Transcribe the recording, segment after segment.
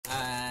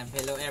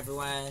Hello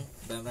everyone,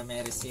 Bam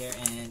Ramirez here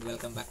and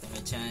welcome back to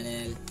my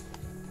channel.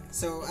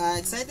 So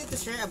excited to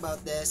share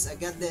about this. I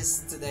got this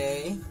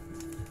today.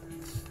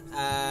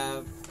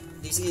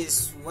 This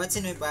is what's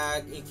in my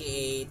bag,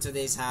 aka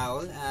today's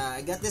haul.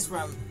 I got this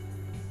from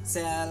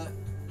sell.phi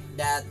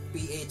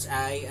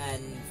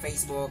and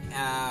Facebook.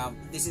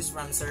 This is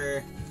from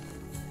Sir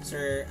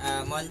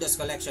Mondo's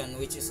collection,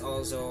 which is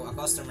also a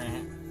customer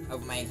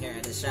of mine here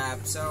at the shop.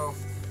 So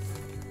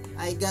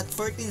I got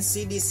 14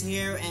 CDs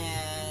here,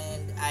 and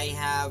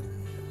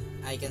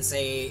I can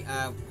say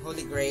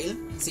Holy Grail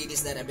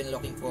CDs that I've been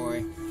looking for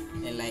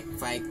in like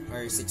 5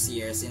 or 6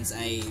 years since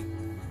I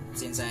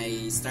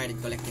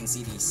started collecting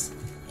CDs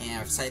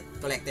and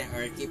collecting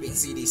or keeping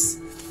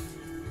CDs.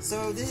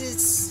 So this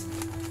is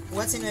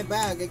what's in my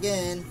bag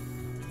again.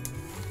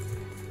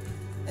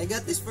 I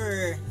got this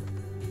for a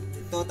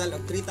total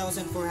of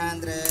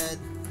 3,400.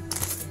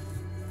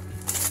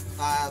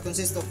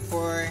 Consists of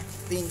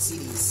 14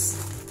 CDs.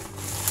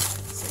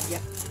 So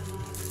yeah,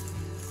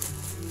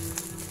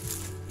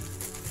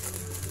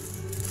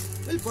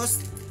 we'll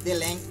post the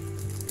link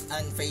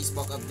on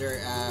Facebook of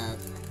their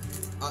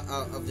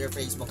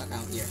Facebook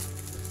account here.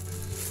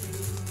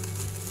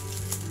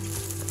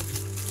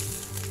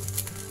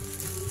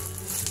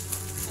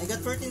 I got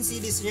 14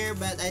 CDs here,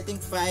 but I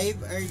think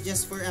 5 are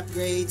just for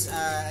upgrades.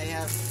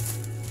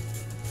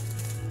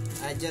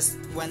 I just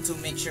want to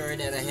make sure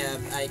that I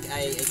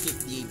keep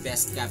the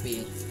best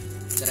copy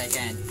that I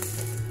can.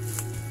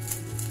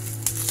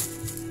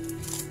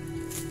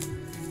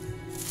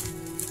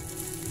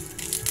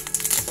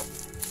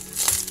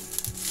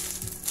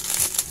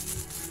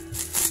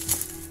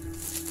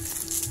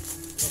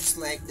 Looks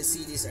like the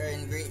CDs are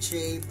in great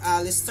shape.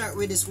 Let's start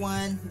with this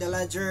one, the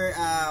Ledger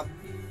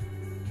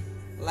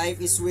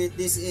Life is Sweet.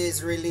 This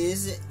is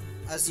released.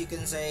 As you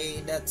can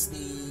say, that's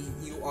the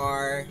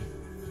UR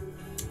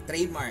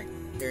trademark.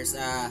 There's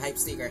a hype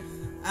sticker.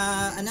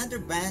 Another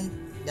band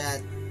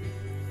that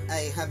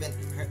I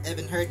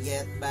haven't heard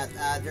yet, but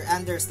they're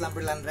under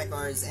Slumberland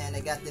Records, and I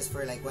got this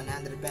for like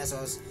 100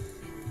 pesos.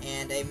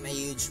 And I'm a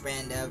huge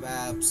fan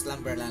of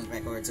Slumberland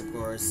Records, of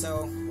course.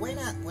 So why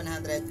not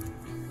 100?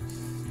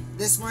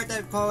 This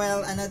Mortal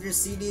Coil, another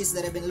CDs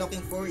that I've been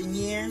looking for in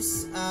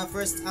years.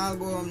 First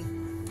album.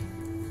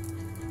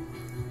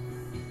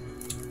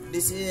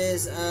 This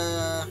is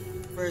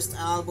first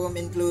album,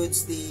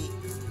 includes the,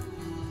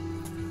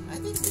 I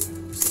think this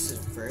is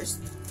the first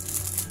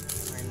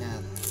or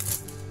not,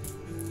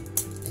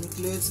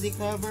 includes the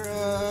cover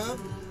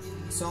of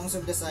Songs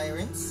of the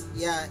Sirens.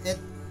 Yeah, Et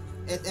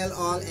El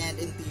All and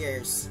In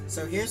Tears.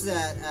 So here's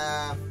that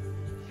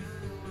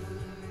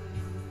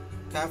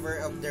cover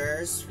of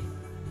theirs,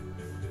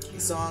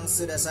 Songs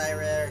to the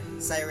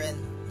Siren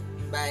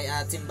by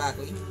Tim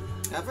Buckley.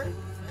 Cover.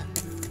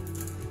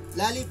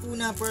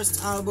 Lalipuna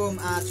first album,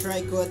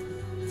 Tricoder.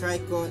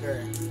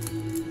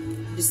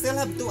 You still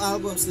have 2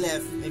 albums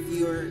left if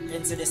you're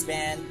into this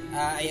band.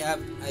 I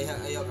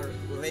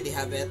already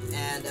have it,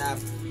 and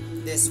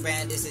this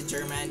band is a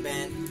German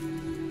band,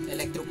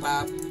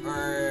 electropop,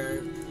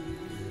 or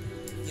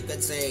you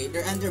could say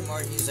they're under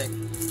more music.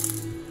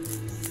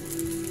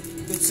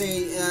 You could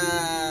say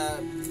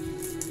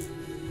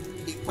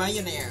the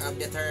pioneer of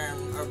the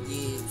term of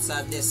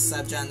this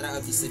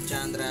subgenre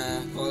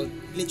called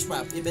glitch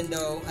pop. Even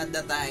though at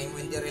the time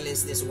when they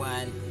released this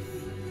one,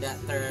 that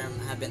term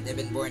haven't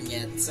even born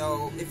yet.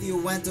 So if you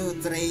want to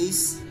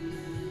trace,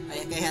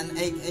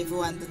 if you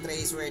want to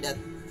trace where that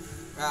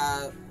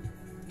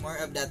more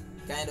of that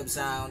kind of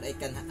sound,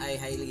 I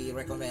highly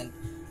recommend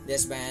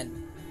this band,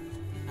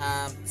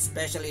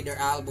 especially their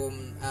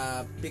album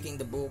Picking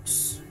the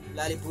Books.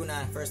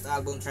 Lalipuna first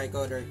album,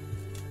 Tricoder.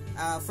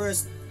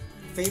 First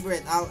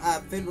favorite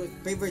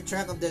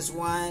track of this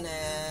one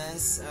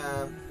is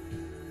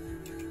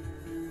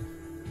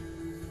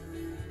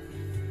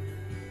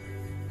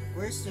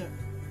where's the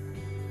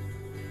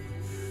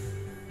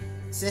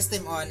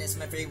System On is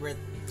my favorite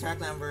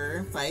track,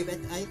 number 5,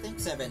 and I think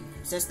 7.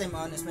 System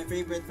On is my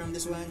favorite from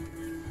this one.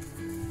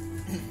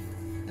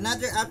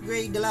 Another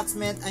upgrade, Deluxe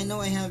Mint. I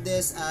know I have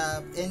this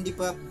indie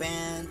pop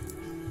band.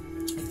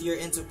 If you're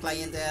into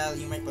Clientele,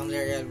 you might be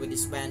familiar with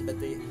this band, but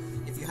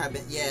if you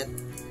haven't yet,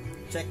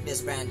 check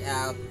this band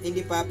out.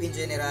 Indie pop in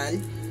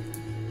general.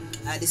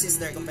 This is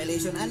their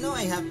compilation. I know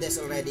I have this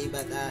already,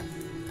 but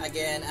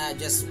again, I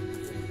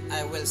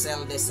will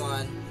sell this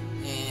one,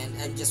 and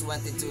I just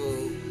wanted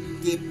to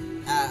keep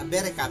a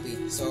better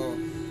copy, so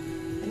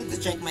I need to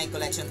check my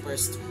collection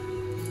first.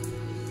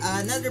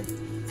 Another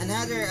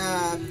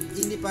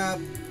indie pop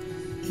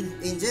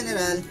in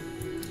general.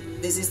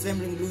 This is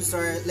Trembling Blue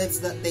Star, Let's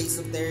That Taste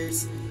of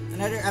Theirs.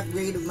 Another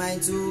upgrade of mine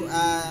too.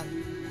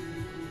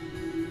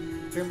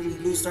 Trembling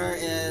Blue Star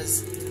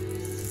is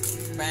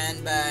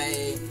banned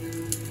by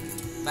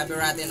Bobby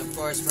Rotten, of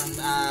course, from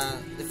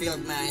the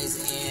Field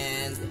Mice,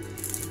 and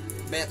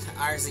Beth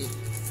RC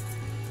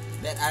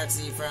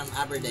from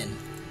Aberdeen.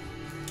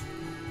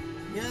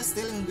 Yeah,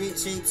 still in great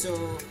shape,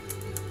 so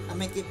I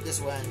may keep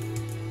this one.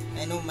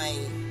 I know my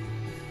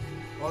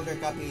older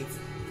copy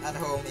at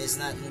home is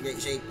not in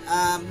great shape.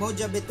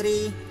 Mojave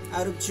 3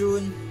 Out of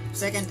Tune.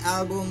 Second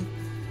album,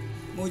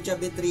 Muja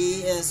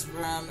B3 is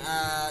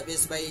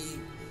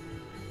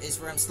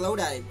from Slow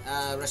Dive.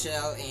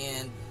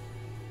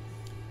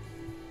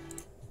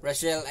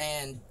 Rachel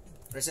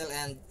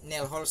and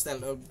Neil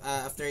Holstel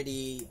after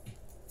the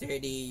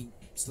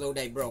Slow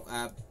Dive broke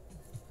up.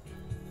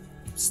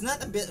 It's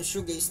not a bit of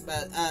shoegaze,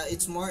 but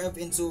it's more of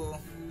into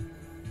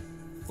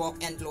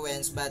folk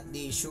influence, but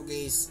the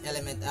shoegaze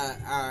element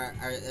are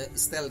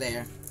still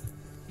there.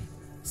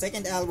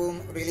 Second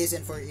album released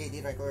in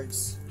 480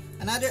 Records.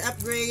 Another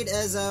upgrade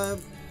is a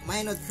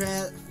Minor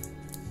Threat.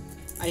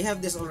 I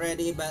have this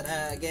already, but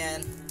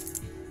again,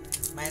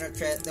 Minor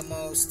Threat,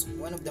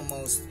 one of the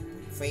most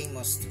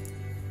famous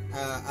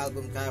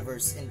album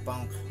covers in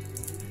punk,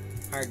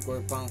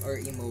 hardcore punk or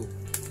emo.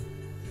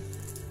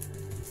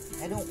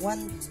 I don't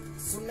want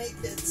to make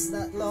this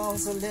that long,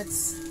 so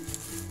let's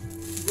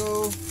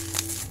go.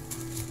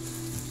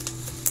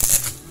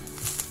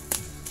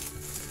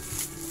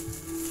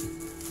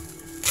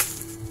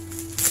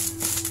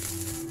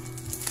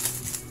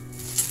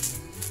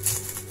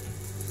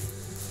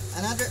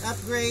 Another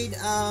upgrade,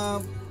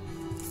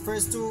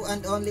 first two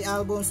and only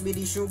albums with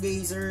the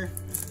Shoegazer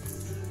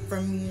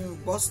from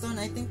Boston.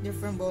 I think they're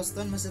from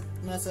Boston,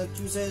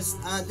 Massachusetts.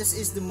 This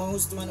is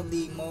one of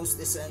the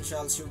most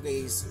essential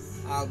shoegaze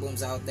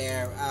albums out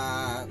there.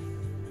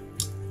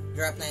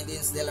 Drop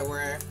 19's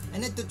Delaware. I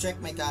need to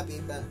check my copy,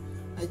 but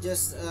I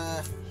just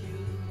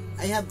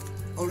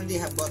already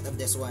have bought of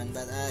this one,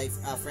 but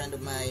a friend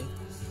of mine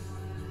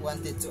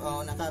wanted to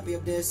own a copy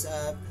of this.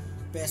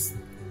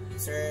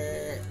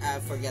 Sir, I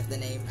forget the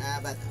name,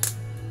 but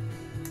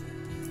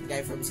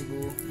guy from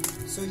Cebu.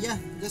 So yeah,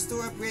 just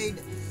to upgrade.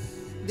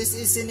 This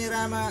is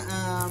Cinerama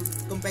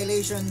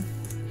compilation.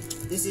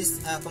 This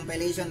is a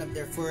compilation of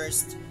their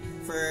first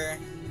 4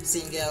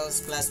 singles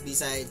plus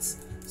B-sides.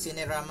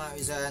 Cinerama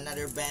is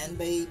another band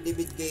by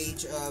David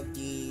Gage of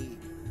the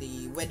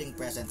Wedding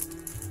Present.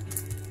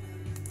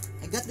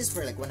 I got this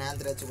for like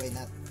 100, so why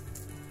not?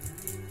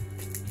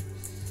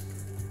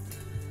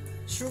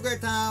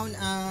 Sugar Town,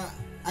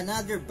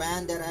 another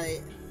band that I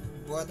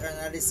bought, or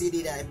another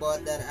CD that I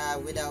bought that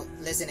without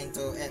listening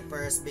to at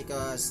first,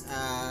 because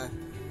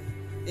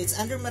it's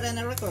under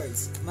Marana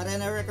Records.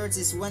 Marana Records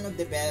is one of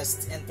the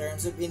best in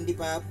terms of indie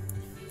pop.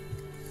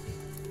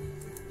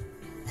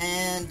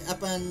 And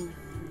upon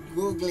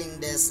googling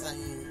this on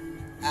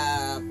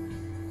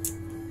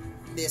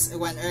this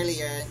one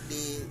earlier,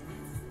 the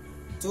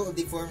 2 of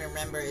the former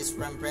members is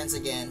from Friends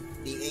Again,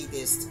 the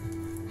 80s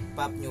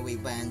pop new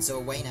wave band. So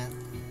why not?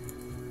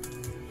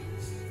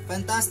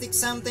 Fantastic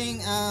Something,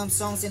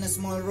 Songs in a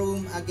Small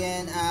Room.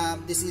 Again,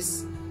 this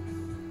is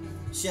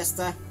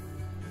Shasta.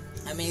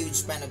 I'm a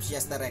huge fan of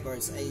Shasta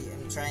Records. I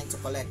am trying to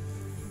collect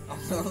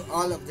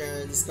all of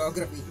their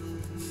discography.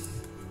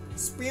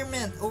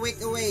 Spearmint,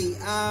 Awake Away.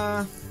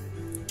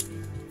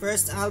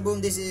 First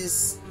album, this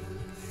is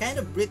kind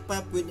of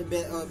Britpop with a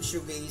bit of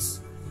shoegaze.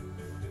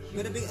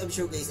 With a bit of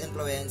shoegaze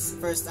influence.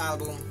 First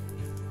album.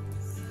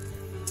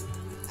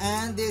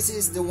 And this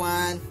is the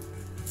one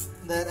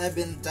that I've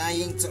been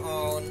dying to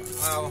own.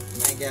 Oh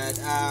my god.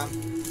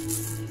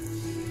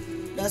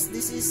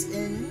 This is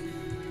in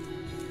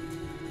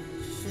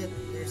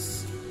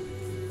there's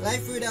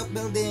Life Without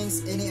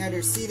Buildings, Any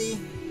Other City.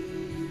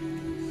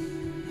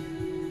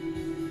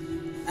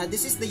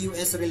 This is the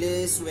US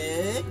release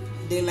with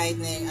The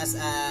Lightning as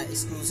a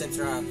exclusive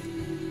drop.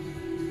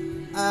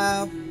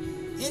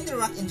 Indie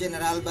rock in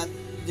general, but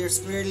there's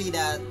clearly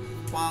that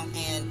punk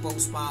and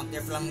post-punk.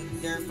 They're from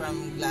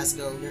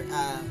Glasgow. They're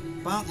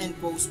punk and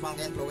post-punk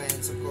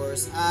influence, of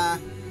course.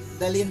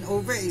 The lean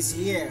over is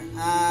here.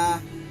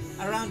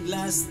 Around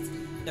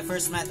the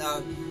first month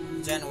of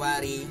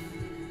January,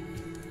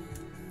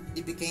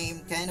 they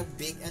became kind of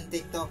big on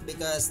TikTok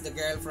because the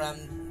girl from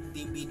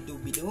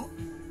Dibidubidu,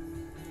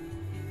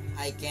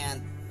 I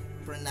can't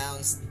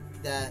pronounce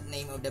the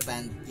name of the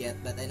band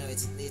yet, but I know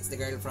it's the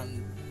girl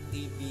from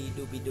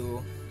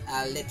Dibidubidu,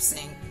 lip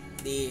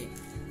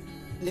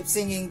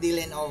singing the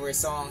Lean Over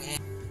song. And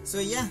so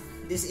yeah,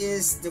 this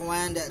is the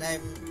one that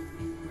I'm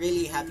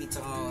really happy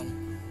to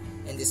own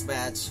in this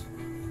batch.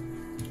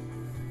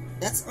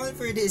 That's all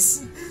for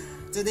this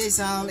today's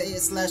haul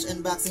slash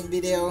unboxing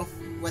video.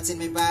 What's in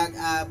my bag?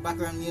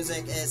 Background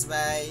music is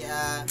by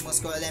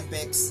Moscow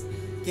Olympics.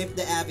 Keep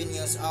the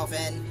avenues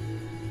open.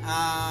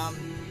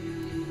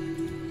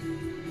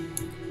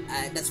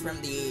 That's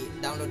from the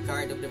download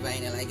card of the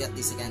vinyl. I got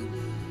the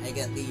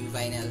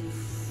vinyl,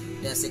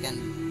 the second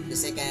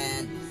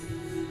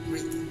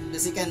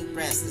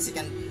press, the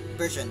second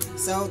version.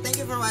 So thank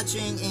you for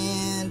watching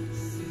and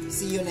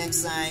see you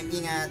next time.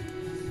 Ingat.